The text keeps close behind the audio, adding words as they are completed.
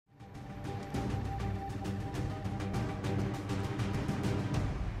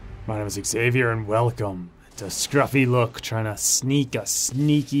My name is Xavier and welcome to Scruffy Look, trying to sneak a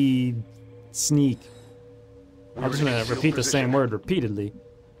sneaky sneak. I'm just gonna repeat the same word repeatedly,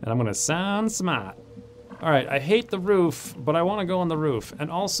 and I'm gonna sound smart. Alright, I hate the roof, but I wanna go on the roof. And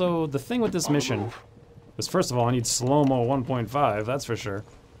also, the thing with this mission is, first of all, I need slow-mo 1.5, that's for sure.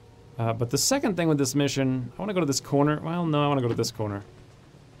 But the second thing with this mission, I wanna go to this corner. Well, no, I wanna go to this corner.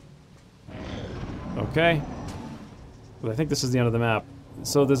 Okay. But I think this is the end of the map.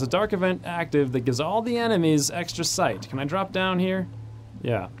 So there's a dark event active that gives all the enemies extra sight. Can I drop down here?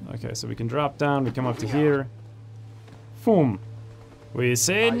 Yeah, okay, so we can drop down, we come up to here. Boom. We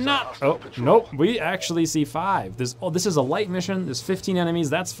say not. Oh, nope, we actually see 5. This is a light mission, there's 15 enemies,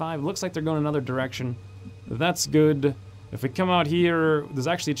 that's 5. Looks like they're going another direction. That's good. If we come out here, there's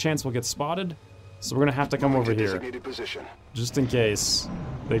actually a chance we'll get spotted. So we're gonna have to come over here. Just in case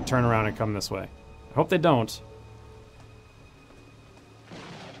they turn around and come this way. I hope they don't.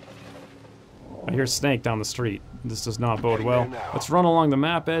 I hear Snake down the street. This does not bode well. Let's run along the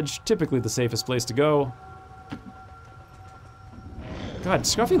map edge, typically the safest place to go. God,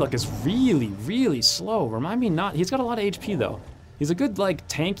 Scruffy Look is really, really slow. Remind me not, he's got a lot of HP though. He's a good, like,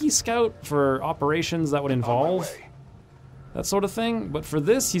 tanky scout for operations that would involve that sort of thing, but for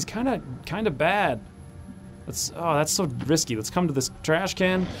this, he's kinda bad. Oh, that's so risky. Let's come to this trash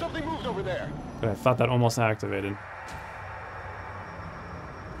can. Something moved over there. I thought that almost activated.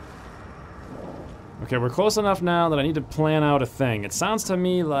 Okay, we're close enough now that I need to plan out a thing. It sounds to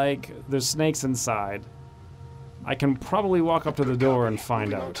me like there's snakes inside. I can probably walk up to the door and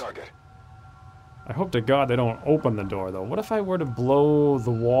find out. I hope to God they don't open the door, though. What if I were to blow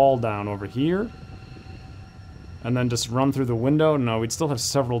the wall down over here? And then just run through the window? No, we'd still have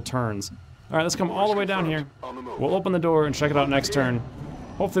several turns. Alright, let's come all the way down here. We'll open the door and check it out next turn.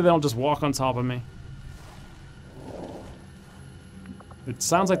 Hopefully they don't just walk on top of me. It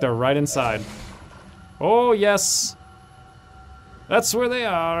sounds like they're right inside. Oh, yes! That's where they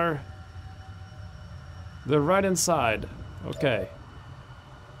are! They're right inside. Okay.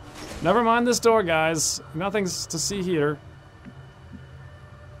 Never mind this door, guys. Nothing's to see here.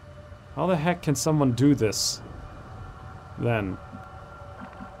 How the heck can someone do this? Then.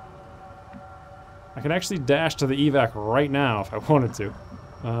 I can actually dash to the evac right now if I wanted to.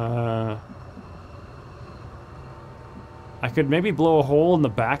 I could maybe blow a hole in the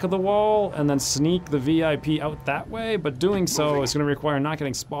back of the wall and then sneak the VIP out that way, but doing so is going to require not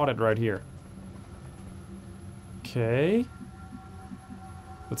getting spotted right here. Okay.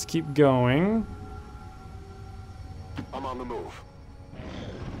 Let's keep going. I'm on the move.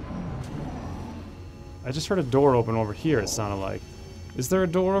 I just heard a door open over here, it sounded like. Is there a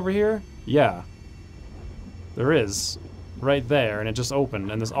door over here? Yeah. There is. Right there, and it just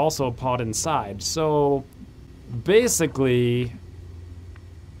opened, and there's also a pod inside, so basically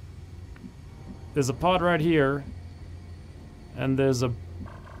there's a pod right here, and there's a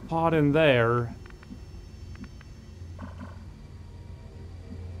pod in there.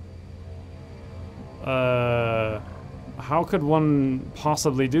 How could one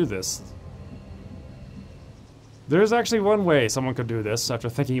possibly do this? There's actually one way someone could do this after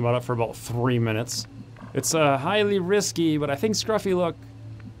thinking about it for about 3 minutes. It's highly risky, but I think Scruffy Look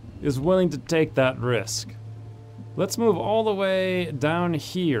is willing to take that risk. Let's move all the way down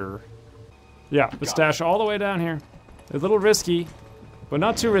here. Yeah, let's dash all the way down here. A little risky, but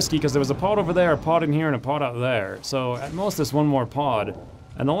not too risky because there was a pod over there, a pod in here, and a pod out there. So at most there's one more pod,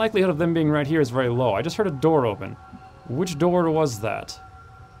 and the likelihood of them being right here is very low. I just heard a door open. Which door was that?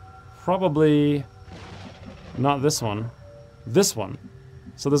 Probably not this one. This one.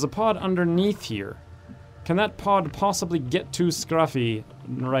 So there's a pod underneath here. Can that pod possibly get to Scruffy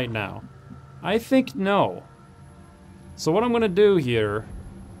right now? I think no. So what I'm gonna do here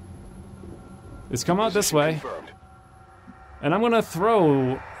is come out this way, and I'm gonna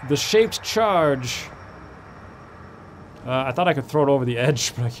throw the shaped charge. I thought I could throw it over the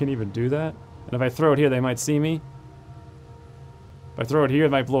edge, but I can't even do that. And if I throw it here, they might see me. If I throw it here,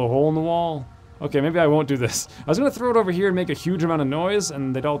 it might blow a hole in the wall. Okay, maybe I won't do this. I was gonna throw it over here and make a huge amount of noise,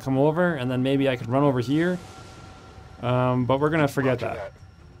 and they'd all come over, and then maybe I could run over here. But we're gonna forget that.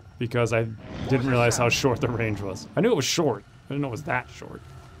 Because I didn't realize how short the range was. I knew it was short. I didn't know it was that short.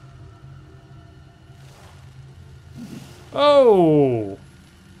 Oh!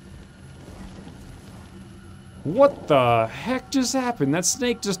 What the heck just happened? That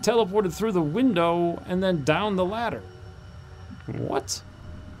snake just teleported through the window and then down the ladder. What?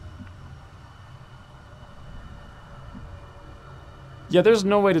 Yeah, there's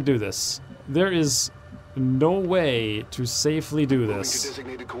no way to do this. There is no way to safely do this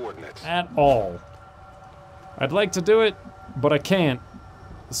at all. I'd like to do it, but I can't.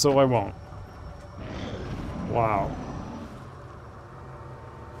 so I won't. Wow.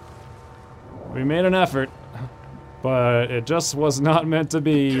 We made an effort, but it just was not meant to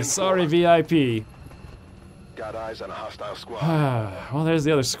be. Sorry, VIP. Got eyes on a hostile squad. Well, there's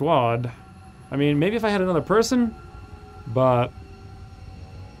the other squad. I mean, maybe if I had another person, but...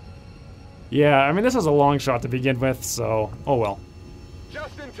 Yeah, I mean, this was a long shot to begin with, so... Oh well.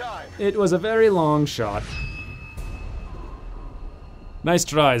 Just in time. It was a very long shot. Nice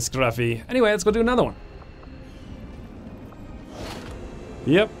try, Scruffy. Anyway, let's go do another one.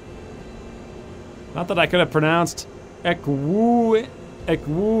 Yep. Not that I could have pronounced Xwynns.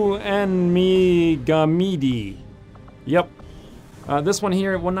 Yep. This one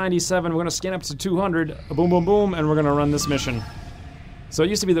here at 197, we're gonna scan up to 200, boom, boom, boom, and we're gonna run this mission. So it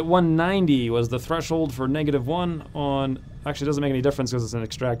used to be that 190 was the threshold for -1 on... Actually, it doesn't make any difference because it's an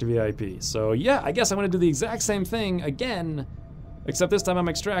extract VIP. So yeah, I guess I'm gonna do the exact same thing again, except this time I'm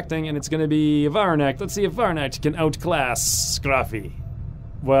extracting, and it's gonna be Varnact. Let's see if Varnact can outclass Scruffy.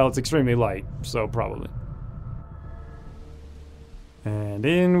 Well, it's extremely light, so probably. And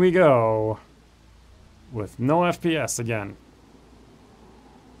in we go. With no FPS again.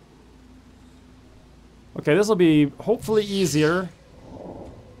 Okay, this will be hopefully easier.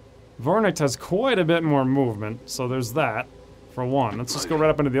 Varnact has quite a bit more movement, so there's that, for one. Let's just go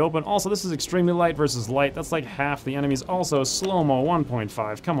right up into the open. Also, this is extremely light versus light. That's like half the enemies. Also, slow-mo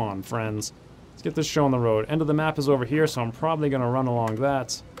 1.5. Come on, friends. Let's get this show on the road. End of the map is over here, so I'm probably going to run along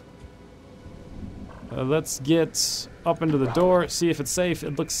that. Let's get up into the door, see if it's safe.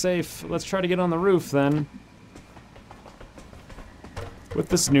 It looks safe. Let's try to get on the roof, then. With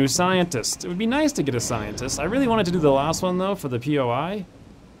this new scientist. It would be nice to get a scientist. I really wanted to do the last one, though, for the POI.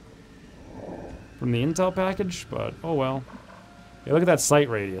 From the intel package, but oh well. Yeah, look at that sight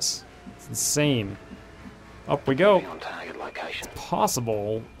radius. It's insane. Up we go. It's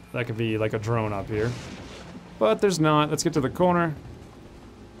possible that could be like a drone up here. But there's not. Let's get to the corner.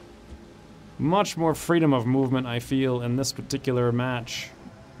 Much more freedom of movement, I feel, in this particular match.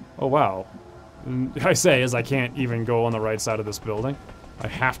 Oh, wow. I say is I can't even go on the right side of this building. I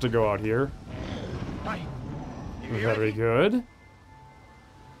have to go out here. Very good.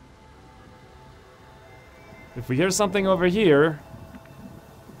 If we hear something over here,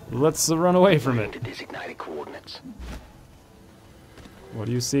 let's run away from it. What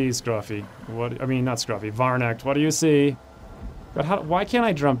do you see, Scruffy? What? I mean, not Scruffy. Varnact. What do you see? God, how, why can't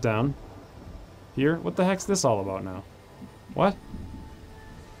I jump down? Here? What the heck's this all about now? What?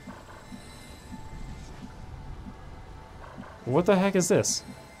 What the heck is this?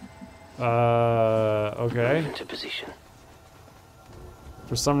 Okay. Into position.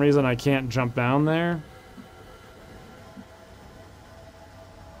 For some reason I can't jump down there.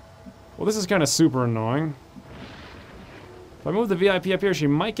 Well, this is kind of super annoying. If I move the VIP up here, she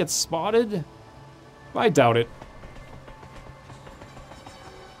might get spotted. I doubt it.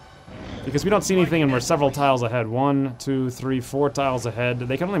 Because we don't see anything and we're several tiles ahead. 1, 2, 3, 4 tiles ahead.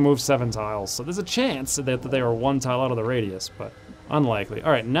 They can only move 7 tiles, so there's a chance that they are 1 tile out of the radius, but unlikely.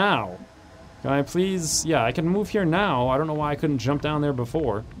 Alright, now. Can I please... Yeah, I can move here now. I don't know why I couldn't jump down there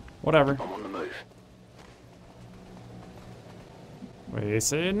before. Whatever. I'm on the move. We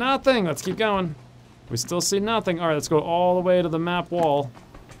see nothing. Let's keep going. We still see nothing. Alright, let's go all the way to the map wall.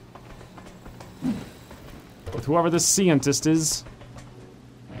 With whoever this scientist is.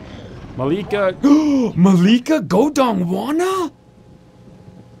 Malika. Malika Godongwana?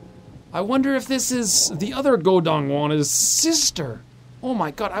 I wonder if this is the other Godongwana's sister. Oh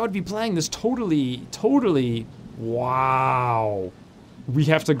my god, I would be playing this totally. Wow. We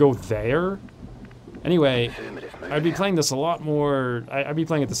have to go there? Anyway, I'd be playing this a lot more. I'd be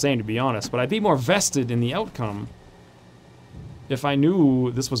playing it the same, to be honest, but I'd be more vested in the outcome if I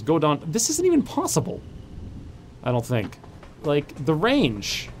knew this was Godon. This isn't even possible. I don't think. Like, the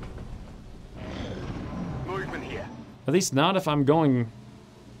range. Movement here. At least not if I'm going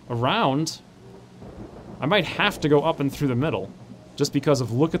around. I might have to go up and through the middle, just because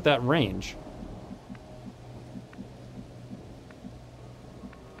of look at that range.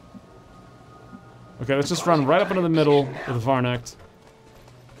 Okay, let's just run right up into the middle with Varnact.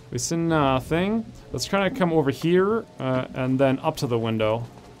 We see nothing. Let's try to come over here and then up to the window.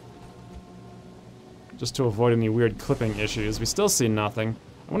 Just to avoid any weird clipping issues. We still see nothing.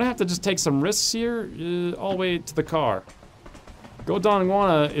 I'm gonna have to just take some risks here all the way to the car.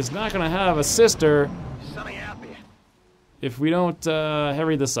 Godongwana is not gonna have a sister if we don't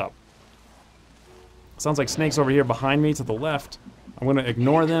hurry this up. Sounds like snakes over here behind me to the left. I'm gonna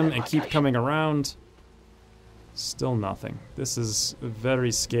ignore them and keep coming around. Still nothing. This is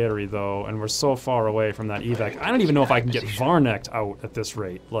very scary, though, and we're so far away from that evac. I don't even know if I can get Varnect out at this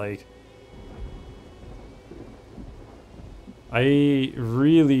rate. Like, I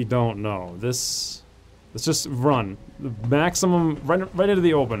really don't know. Let's just run. The maximum, right into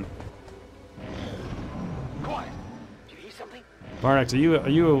the open. Quiet. Do you hear something? Varnect,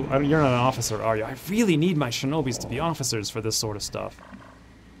 you're not an officer, are you? I really need my shinobis to be officers for this sort of stuff.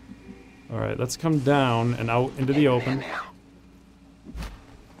 Alright, let's come down and out into the open.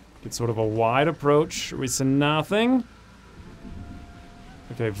 Get sort of a wide approach. We see nothing.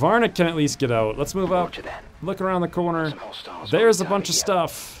 Okay, Varnect can at least get out. Let's move up. Look around the corner. There's a bunch of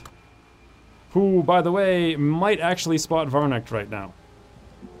stuff. Who, by the way, might actually spot Varnect right now.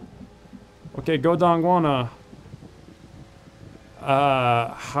 Okay, go Dongwana.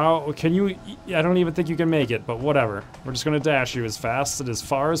 How can you? I don't even think you can make it, but whatever. We're just gonna dash you as fast and as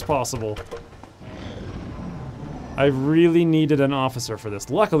far as possible. I really needed an officer for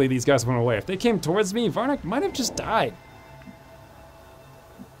this. Luckily, these guys went away. If they came towards me, Varnect might have just died.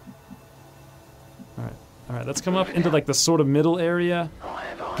 Alright, let's come up into like the sort of middle area.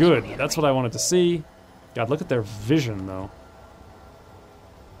 Good, that's what I wanted to see. God, look at their vision, though.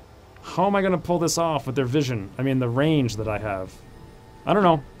 How am I gonna pull this off with their vision? I mean, the range that I have. I don't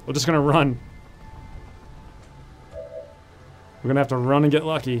know. We're just gonna run. We're gonna have to run and get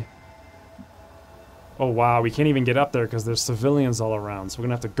lucky. Oh wow, we can't even get up there because there's civilians all around, so we're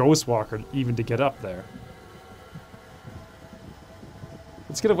gonna have to Ghost Walker even to get up there.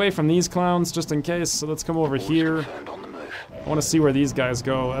 Let's get away from these clowns just in case, so let's come over here. I wanna see where these guys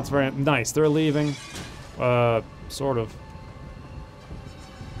go. That's very nice. They're leaving. Sort of.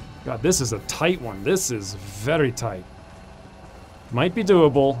 God, this is a tight one. This is very tight. Might be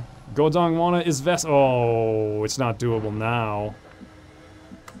doable. Godongwana is Oh, it's not doable now.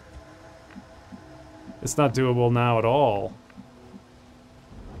 It's not doable now at all.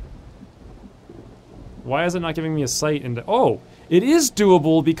 Why is it not giving me a sight into... Oh! It is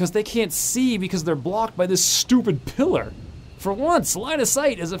doable because they can't see because they're blocked by this stupid pillar. For once, line of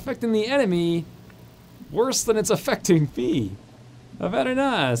sight is affecting the enemy worse than it's affecting me. Very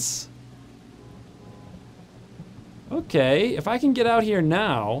nice. Okay, if I can get out here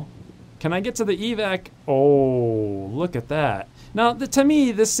now, can I get to the evac? Oh, look at that. Now, to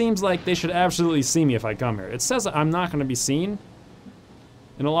me, this seems like they should absolutely see me if I come here. It says I'm not going to be seen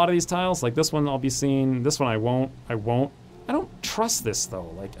in a lot of these tiles. Like this one, I'll be seen. This one, I won't. I don't trust this,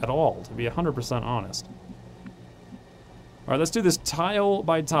 though, like, at all, to be 100% honest. All right, let's do this tile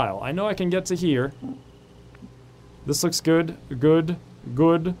by tile. I know I can get to here. This looks good. Good.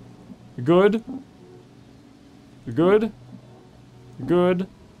 Good. Good. Good. Good.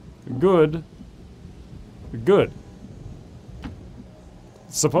 Good. Good.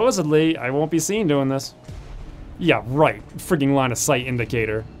 Supposedly, I won't be seen doing this. Yeah, right. Frigging line of sight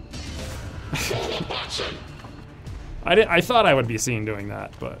indicator. I thought I would be seen doing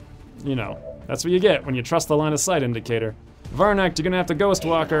that, but, you know, that's what you get when you trust the line of sight indicator. Varnect, you're gonna have to Ghost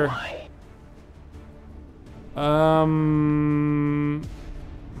Walker.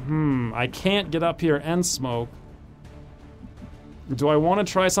 I can't get up here and smoke. Do I want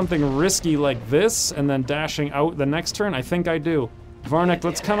to try something risky like this and then dashing out the next turn? I think I do. Varnect,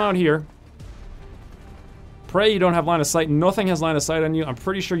 let's come out here. Pray you don't have line of sight. Nothing has line of sight on you. I'm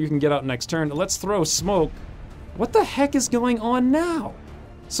pretty sure you can get out next turn. Let's throw smoke. What the heck is going on now?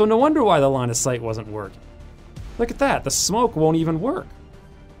 So no wonder why the line of sight wasn't working. Look at that. The smoke won't even work.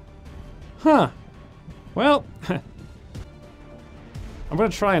 Huh. Well, I'm gonna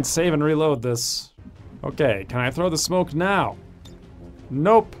try and save and reload this. Okay, can I throw the smoke now?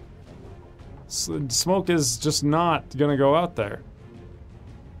 Nope. Smoke is just not gonna go out there.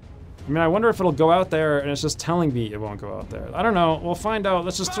 I mean, I wonder if it'll go out there and it's just telling me it won't go out there. I don't know. We'll find out.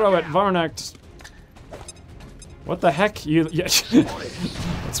 Let's just throw it. Varnect. What the heck? Yeah.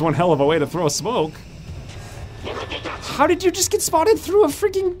 That's one hell of a way to throw smoke. How did you just get spotted through a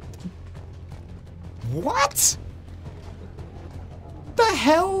freaking... What? The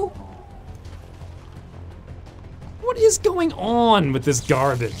hell? What is going on with this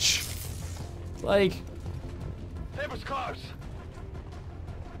garbage? Like... It was close.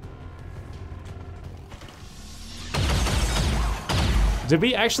 Did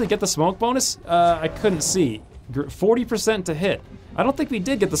we actually get the smoke bonus? I couldn't see. 40% to hit. I don't think we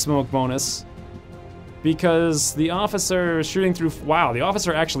did get the smoke bonus because the officer shooting through... Wow, the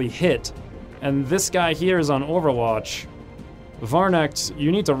officer actually hit. And this guy here is on Overwatch. Varnect,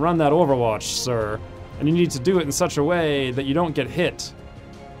 you need to run that Overwatch, sir. And you need to do it in such a way that you don't get hit.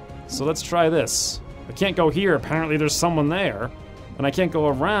 So let's try this. I can't go here, apparently there's someone there. And I can't go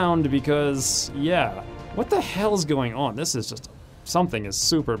around because, yeah. What the hell's going on? This is just... something is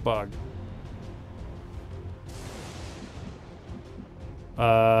super bugged.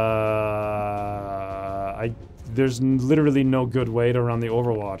 There's literally no good way to run the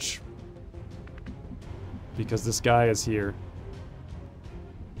Overwatch. Because this guy is here.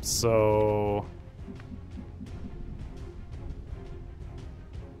 So...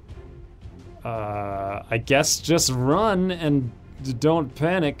 I guess just run and don't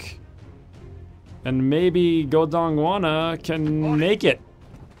panic. And maybe Godongwana can make it.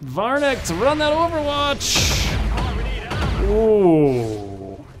 Varnick, run that Overwatch!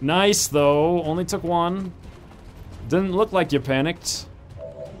 Ooh. Nice, though. Only took one. Didn't look like you panicked.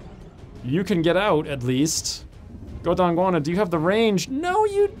 You can get out, at least. Godongwana, do you have the range? No,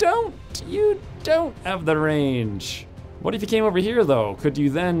 you don't! You don't have the range. What if you came over here, though? Could you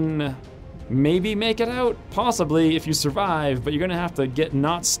then... maybe make it out? Possibly, if you survive, but you're gonna have to get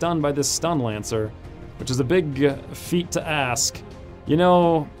not stunned by this stun lancer, which is a big feat to ask. You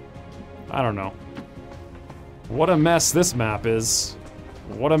know, I don't know. What a mess this map is.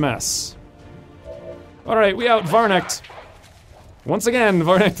 What a mess. Alright, we out Varnick. Once again,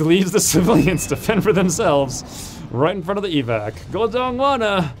 Varnick leaves the civilians to fend for themselves right in front of the evac.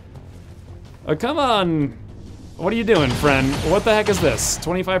 Godongwana! Come on! What are you doing, friend? What the heck is this?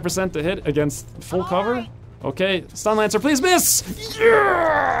 25% to hit against full cover? Okay, Stun Lancer, please miss!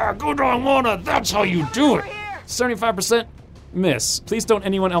 Yeah! Godongwana, that's how you do it! 75% miss. Please don't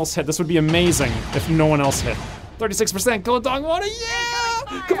anyone else hit. This would be amazing if no one else hit. 36% Godongwana,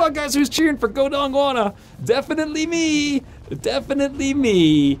 yeah! Come on, guys, who's cheering for Godongwana? Definitely me! Definitely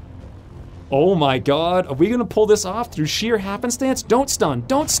me! Oh my god, are we gonna pull this off through sheer happenstance? Don't stun,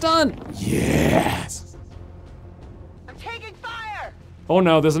 don't stun! Yes! Oh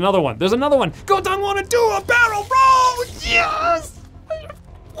no, there's another one. There's another one. Godongwana, do a barrel roll! Yes!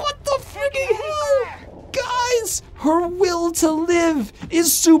 What the freaking hell? Guys, her will to live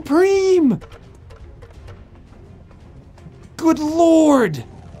is supreme! Good lord!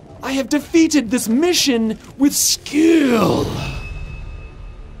 I have defeated this mission with skill!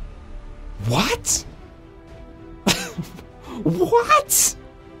 What? What?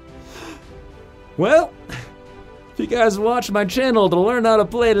 Well... if you guys watch my channel to learn how to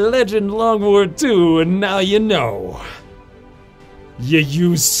play Legend Long War 2, and now you know. You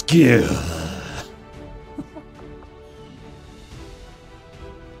use skill.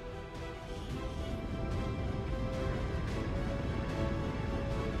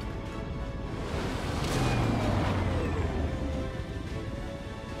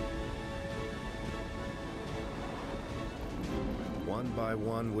 One by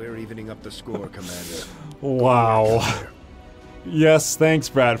one, we're evening up the score, Commander. Wow. Yes, thanks,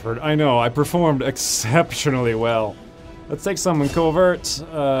 Bradford. I know, I performed exceptionally well. Let's take someone covert.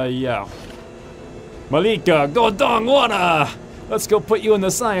 Yeah. Malika, Godongwana! Let's go put you in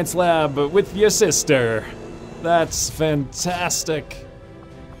the science lab with your sister. That's fantastic.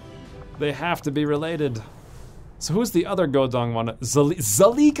 They have to be related. So who's the other Godongwana?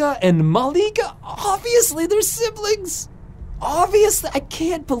 Zalika and Malika? Obviously, they're siblings! Obviously, I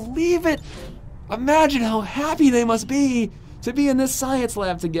can't believe it! Imagine how happy they must be to be in this science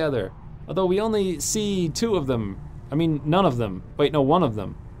lab together. Although we only see two of them. I mean, none of them. Wait, no, one of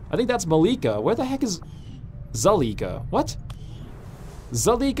them. I think that's Malika. Where the heck is Zalika? What?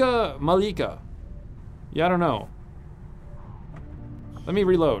 Zalika, Malika. Yeah, I don't know. Let me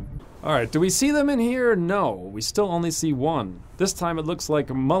reload. All right, do we see them in here? No, we still only see one. This time it looks like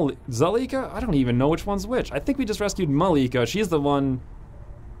Zalika? I don't even know which one's which. I think we just rescued Malika. She's the one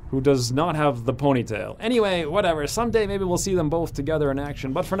who does not have the ponytail. Anyway, whatever. Someday maybe we'll see them both together in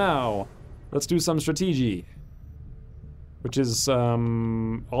action. But for now, let's do some strategy. Which is,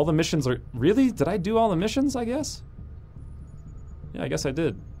 all the missions are... Really? Did I do all the missions, I guess? Yeah, I guess I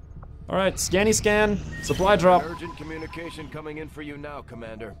did. Alright, scanny scan, supply drop. Urgent communication coming in for you now,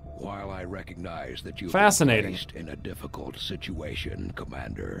 Commander. While I recognize that you've Fascinating. been placed in a difficult situation,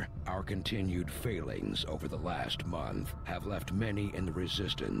 Commander, our continued failings over the last month have left many in the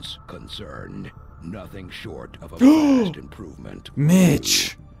Resistance concerned. Nothing short of a vast improvement.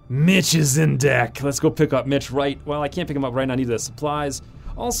 Mitch! Mitch is in deck. Let's go pick up Mitch right... Well, I can't pick him up right now. I need the supplies.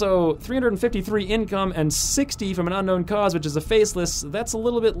 Also, 353 income and 60 from an unknown cause, which is a faceless. That's a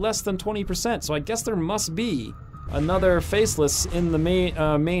little bit less than 20%, so I guess there must be another faceless in the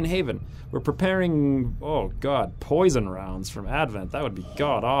main haven. We're preparing, oh god, poison rounds from Advent. That would be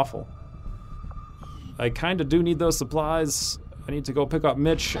god-awful. I kinda do need those supplies. I need to go pick up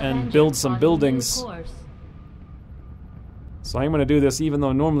Mitch and build some buildings. So I'm gonna do this even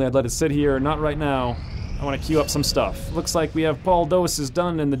though normally I'd let it sit here. Not right now. I want to queue up some stuff. Looks like we have Paul Dose is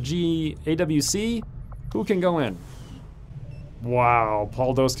done in the AWC. Who can go in? Wow,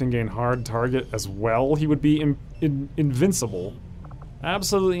 Paldos can gain hard target as well. He would be invincible.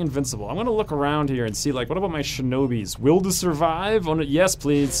 Absolutely invincible. I'm gonna look around here and see, like, what about my shinobis? Will to survive on it? Yes,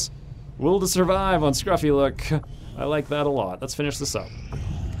 please. Will to survive on Scruffy Look. I like that a lot. Let's finish this up.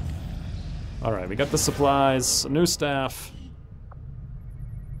 Alright, we got the supplies, new staff.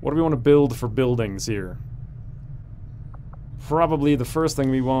 What do we want to build for buildings here? Probably the first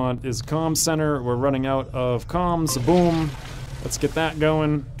thing we want is comm center. We're running out of comms. Boom. Let's get that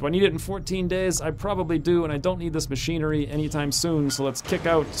going. Do I need it in 14 days? I probably do, and I don't need this machinery anytime soon, so let's kick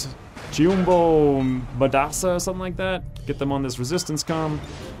out Chiumbo Madasa or something like that. Get them on this resistance comm.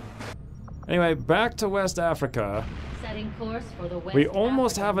 Anyway, back to West Africa. Setting course for the West We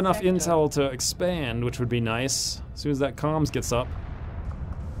almost have African enough sector. intel to expand, which would be nice. As soon as that comms gets up.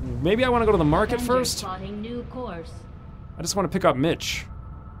 Maybe I want to go to the market Avenger first? plotting new course. I just want to pick up Mitch.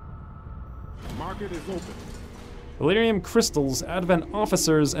 Market is open. Valerium crystals, advent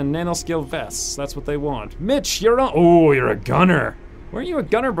officers, and nanoscale vests. That's what they want. Mitch, you're on. Oh, you're a gunner. Weren't you a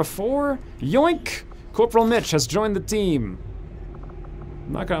gunner before? Yoink! Corporal Mitch has joined the team.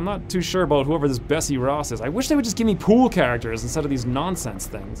 I'm not too sure about whoever this Bessie Ross is. I wish they would just give me pool characters instead of these nonsense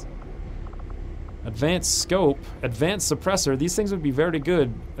things. Advanced scope, advanced suppressor. These things would be very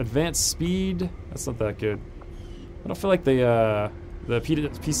good. Advanced speed. That's not that good. I don't feel like the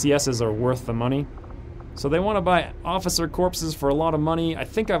PCSs are worth the money. So they want to buy officer corpses for a lot of money. I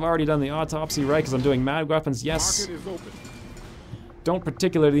think I've already done the autopsy, right? Because I'm doing mad weapons. Yes. Market is open. Don't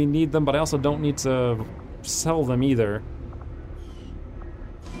particularly need them, but I also don't need to sell them either.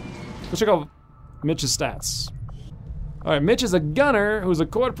 Let's check out Mitch's stats. Alright, Mitch is a gunner who's a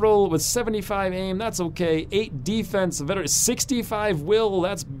corporal with 75 aim. That's okay. 8 defense, 65 will.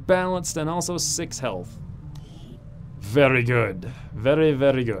 That's balanced, and also 6 health. Very good. Very,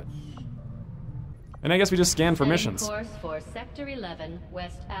 very good. And I guess we just scan for Setting missions. course for Sector 11,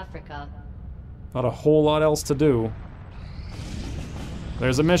 West Africa. Not a whole lot else to do.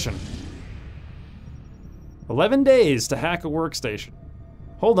 There's a mission. 11 days to hack a workstation.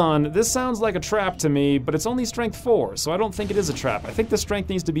 Hold on, this sounds like a trap to me, but it's only strength 4, so I don't think it is a trap. I think the strength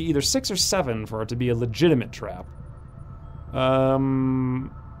needs to be either 6 or 7 for it to be a legitimate trap.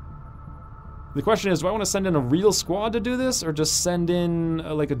 The question is, do I want to send in a real squad to do this, or just send in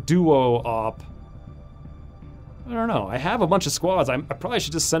like a duo op? I don't know. I have a bunch of squads. I probably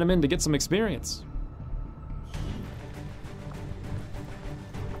should just send them in to get some experience.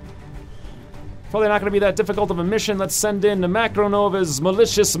 Probably not going to be that difficult of a mission. Let's send in Macronova's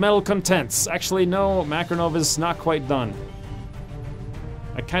malicious malcontents. Actually, no, Macronova's not quite done.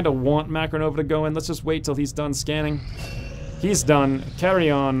 I kind of want Macronova to go in. Let's just wait till he's done scanning. He's done. Carry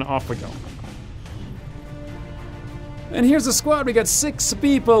on. Off we go. And here's the squad. We got 6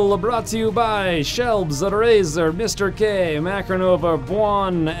 people brought to you by Shelbs, The Razor, Mr. K, Macronova,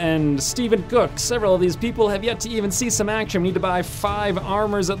 Buon, and Stephen Cook. Several of these people have yet to even see some action. We need to buy 5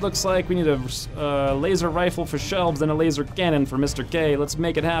 armors, it looks like. We need a laser rifle for Shelbs and a laser cannon for Mr. K. Let's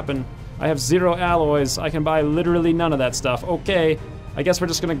make it happen. I have 0 alloys. I can buy literally none of that stuff. Okay, I guess we're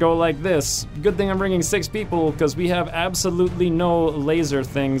just gonna go like this. Good thing I'm bringing 6 people, because we have absolutely no laser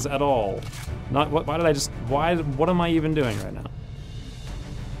things at all. What am I even doing right now?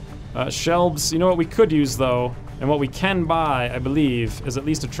 Shelbs, you know what we could use though, and what we can buy, I believe, is at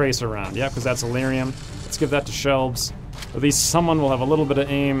least a tracer round. Yeah, because that's Illyrium. Let's give that to Shelbs. At least someone will have a little bit of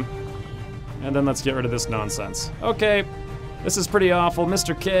aim. And then let's get rid of this nonsense. Okay, this is pretty awful.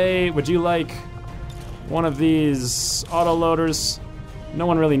 Mr. K, would you like one of these autoloaders? No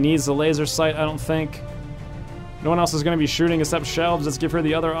one really needs the laser sight, I don't think. No one else is going to be shooting except Shelbs. Let's give her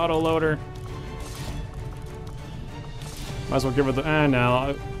the other autoloader. Might as well give her the... no,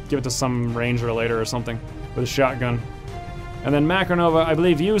 I'll give it to some ranger later or something with a shotgun. And then Macronova, I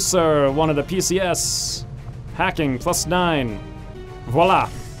believe you, sir, wanted a PCS. Hacking, +9. Voila.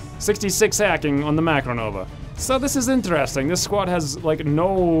 66 hacking on the Macronova. So this is interesting. This squad has, like,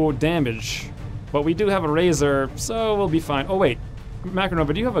 no damage. But we do have a razor, so we'll be fine. Oh, wait.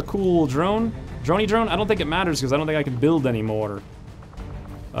 Macronova, do you have a cool drone? Droney drone? I don't think it matters because I don't think I can build anymore.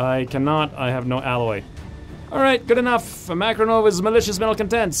 I cannot. I have no alloy. Alright, good enough. Macronova's malicious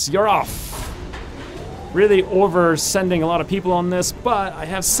malcontents. You're off. Really over sending a lot of people on this, but I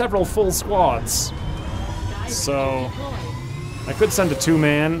have several full squads. So I could send a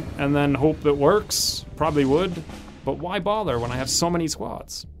 2-man and then hope it works. Probably would. But why bother when I have so many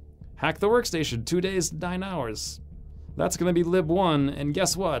squads? Hack the workstation, 2 days, 9 hours. That's gonna be lib 1, and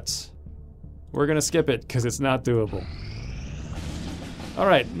guess what? We're gonna skip it, because it's not doable.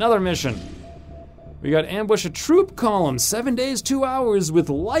 Alright, another mission. We got ambush a troop column, 7 days, 2 hours with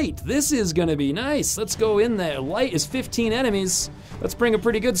light. This is gonna be nice. Let's go in there. Light is 15 enemies. Let's bring a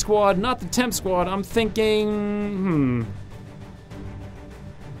pretty good squad, not the temp squad. I'm thinking,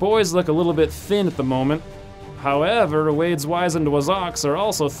 Boys look a little bit thin at the moment. However, Wade's Wise and Wazox are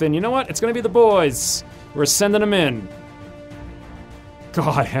also thin. You know what? It's gonna be the boys. We're sending them in.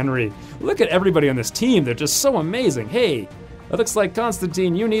 God, Henry, look at everybody on this team. They're just so amazing. Hey, that looks like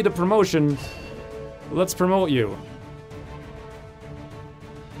Constantine, you need a promotion. Let's promote you.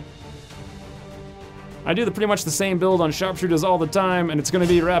 I do pretty much the same build on sharpshooters all the time, and it's gonna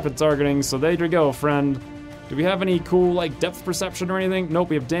be rapid targeting, so there you go, friend. Do we have any cool, like, depth perception or anything? Nope,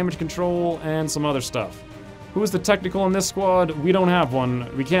 we have damage control and some other stuff. Who's the technical in this squad? We don't have one.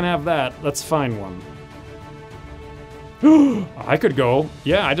 We can't have that. Let's find one. I could go.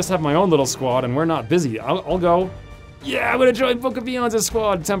 Yeah, I just have my own little squad, and we're not busy. I'll go. Yeah, I'm gonna join Book of Beyond's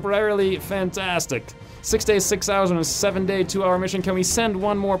squad temporarily. Fantastic. 6 days, 6 hours on a 7-day, 2-hour mission. Can we send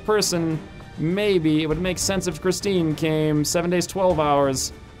one more person? Maybe. It would make sense if Christine came. 7 days, 12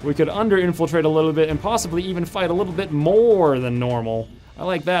 hours. We could under-infiltrate a little bit and possibly even fight a little bit more than normal. I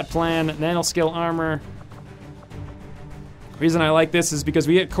like that plan. Nanoscale armor. Reason I like this is because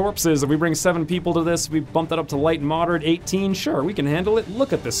we get corpses. If we bring 7 people to this, we bump that up to light and moderate, 18. Sure, we can handle it.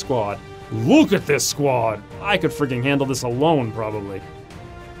 Look at this squad. Look at this squad. I could freaking handle this alone, probably.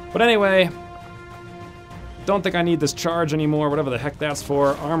 But anyway, don't think I need this charge anymore, whatever the heck that's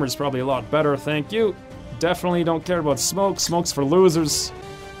for. Armor's probably a lot better, thank you. Definitely don't care about smoke. Smoke's for losers.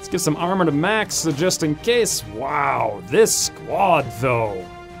 Let's give some armor to Max, just in case. Wow, this squad, though.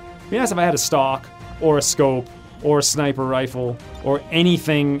 It'd be nice if I had a stock, or a scope, or a sniper rifle, or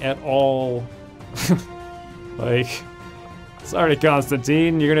anything at all. Like, sorry,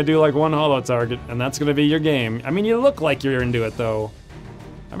 Constantine, you're gonna do like one holo target, and that's gonna be your game. I mean, you look like you're into it, though.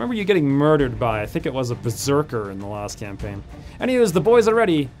 I remember you getting murdered by, I think it was a berserker in the last campaign. Anyways, the boys are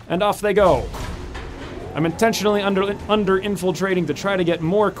ready, and off they go. I'm intentionally under-infiltrating to try to get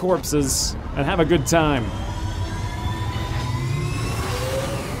more corpses and have a good time.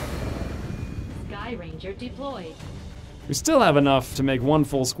 Sky Ranger deployed. We still have enough to make one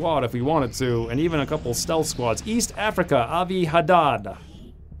full squad if we wanted to, and even a couple stealth squads. East Africa, Avi Haddad.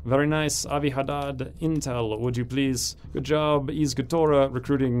 Very nice, Avi Haddad. Intel, would you please? Good job, Izgatora,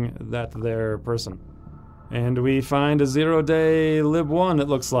 recruiting that there person. And we find a 0-day Lib 1, it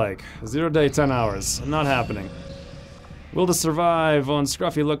looks like. 0-day, 10 hours. Not happening. Will to survive on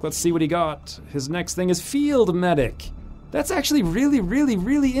Scruffy. Look, let's see what he got. His next thing is Field Medic. That's actually really, really,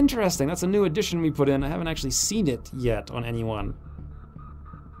 really interesting. That's a new addition we put in. I haven't actually seen it yet on anyone.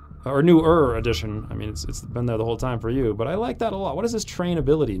 Or newer addition. I mean, it's been there the whole time for you, but I like that a lot. What is this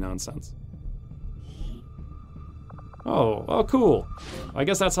trainability nonsense? Oh, cool. I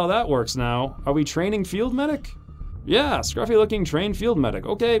guess that's how that works now. Are we training Field Medic? Yeah, scruffy looking trained Field Medic.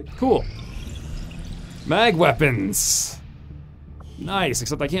 Okay, cool. Mag weapons. Nice,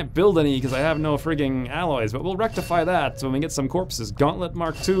 except I can't build any because I have no frigging alloys, but we'll rectify that when we get some corpses. Gauntlet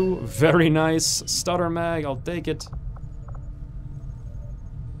Mark II, very nice. Stutter mag, I'll take it.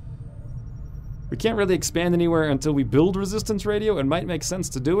 We can't really expand anywhere until we build resistance radio. It might make sense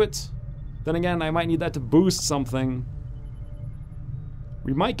to do it. Then again, I might need that to boost something.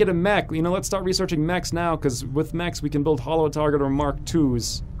 We might get a mech. You know, let's start researching mechs now, because with mechs we can build hollow target or Mark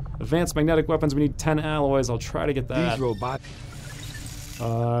IIs. Advanced magnetic weapons, we need 10 alloys. I'll try to get that. These robots.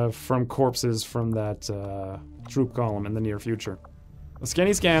 From corpses from that troop column in the near future. A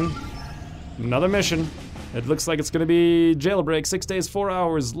scanny scan. Another mission. It looks like it's gonna be jailbreak, 6 days, 4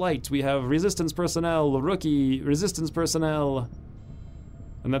 hours, light. We have resistance personnel, rookie, resistance personnel.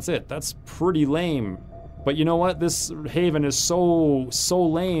 And that's it. That's pretty lame. But you know what? This haven is so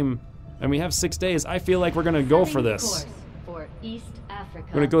lame. And we have 6 days. I feel like we're gonna go for this. For East Africa.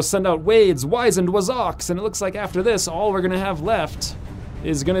 We're gonna go send out Wades, Wizened, Wazox, and it looks like after this, all we're gonna have left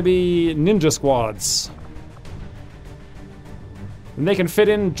is gonna be ninja squads. And they can fit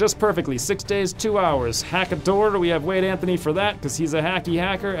in just perfectly. 6 days, 2 hours. Hackador, we have Wade Anthony for that, because he's a hacky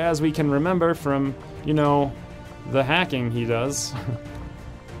hacker, as we can remember from, you know, the hacking he does.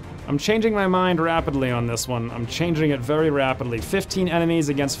 I'm changing my mind rapidly on this one. I'm changing it very rapidly. 15 enemies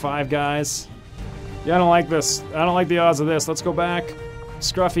against 5 guys. Yeah, I don't like this. I don't like the odds of this. Let's go back.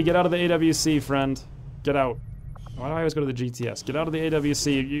 Scruffy, get out of the AWC, friend. Get out. Why do I always go to the GTS? Get out of the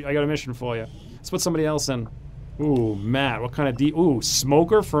AWC. I got a mission for you. Let's put somebody else in. Ooh, Matt. What kind of Ooh,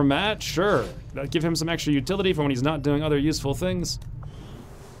 smoker for Matt? Sure. That'll give him some extra utility for when he's not doing other useful things.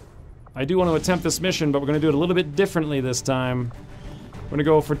 I do want to attempt this mission, but we're going to do it a little bit differently this time. We're gonna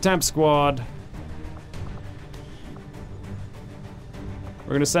go for Temp Squad. We're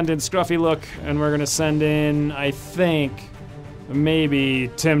We're gonna send in Scruffy Look, and we're gonna send in, I think, maybe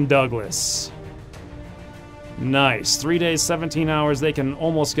Tim Douglas. Nice. 3 days, 17 hours. They can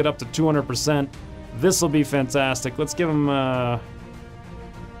almost get up to 200%. This'll be fantastic. Let's give them, we're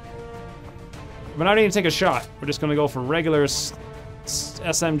not even take a shot. We're just gonna go for regular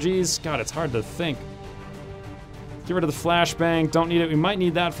SMGs. God, it's hard to think. Get rid of the flashbang. Don't need it. We might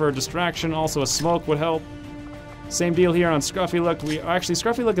need that for a distraction. Also, a smoke would help. Same deal here on Scruffy Look. Actually,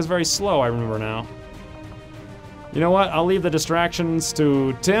 Scruffy Look is very slow, I remember now. You know what? I'll leave the distractions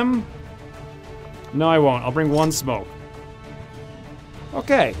to Tim. No, I won't. I'll bring one smoke.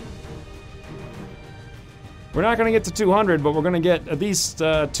 Okay. We're not gonna get to 200, but we're gonna get at least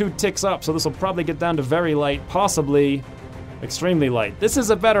 2 ticks up, so this will probably get down to very light, possibly extremely light. This is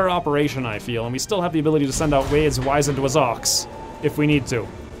a better operation, I feel, and we still have the ability to send out Wade's Wise into his Ox, if we need to.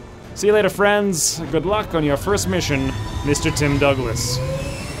 See you later, friends. Good luck on your first mission, Mr. Tim Douglas.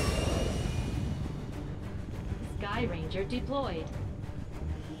 Sky Ranger deployed.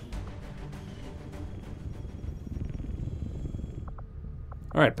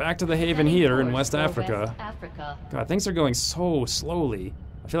 Alright, back to the Haven here in West West Africa. Africa. God, things are going so slowly.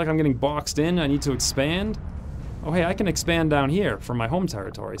 I feel like I'm getting boxed in. I need to expand. Oh, hey, I can expand down here from my home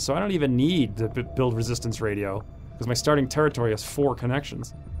territory, so I don't even need to build resistance radio, because my starting territory has 4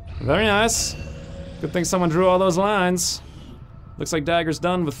 connections. Very nice. Good thing someone drew all those lines. Looks like Dagger's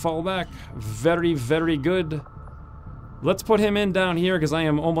done with fallback. Very, very good. Let's put him in down here, because I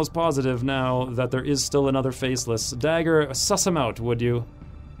am almost positive now that there is still another Faceless. Dagger, suss him out, would you?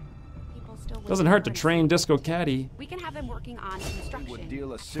 Doesn't hurt to train Disco Caddy. We can have them working on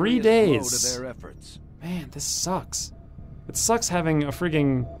construction. 3 days. To their efforts. Man, this sucks. It sucks having a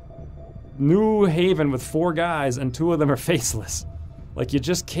frigging new Haven with 4 guys and 2 of them are Faceless. Like, you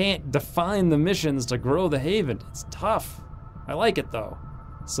just can't define the missions to grow the Haven. It's tough. I like it, though.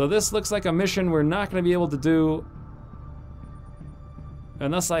 So this looks like a mission we're not going to be able to do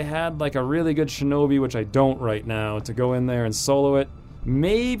unless I had, like, a really good Shinobi, which I don't right now, to go in there and solo it.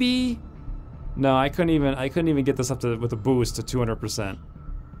 Maybe? No, I couldn't even get this up to with a boost to 200%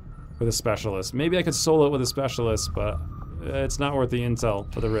 with a Specialist. Maybe I could solo it with a Specialist, but it's not worth the intel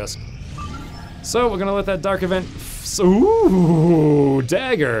for the risk. So we're gonna let that dark event. Ooh,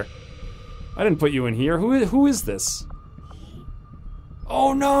 Dagger! I didn't put you in here. Who is this?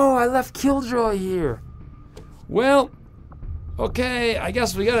 Oh no! I left Killjoy here. Well, okay. I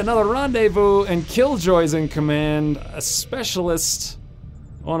guess we got another rendezvous, and Killjoy's in command. A Specialist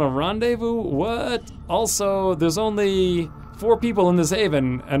on a rendezvous? What? Also, there's only 4 people in this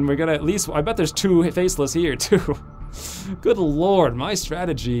Haven, and we're gonna at least. I bet there's 2 Faceless here too. Good lord, my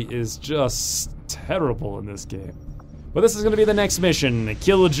strategy is just terrible in this game. But this is gonna be the next mission.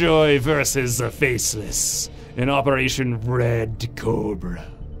 Killjoy versus the Faceless in Operation Red Cobra.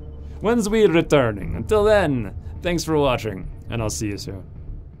 When's we returning? Until then, thanks for watching, and I'll see you soon.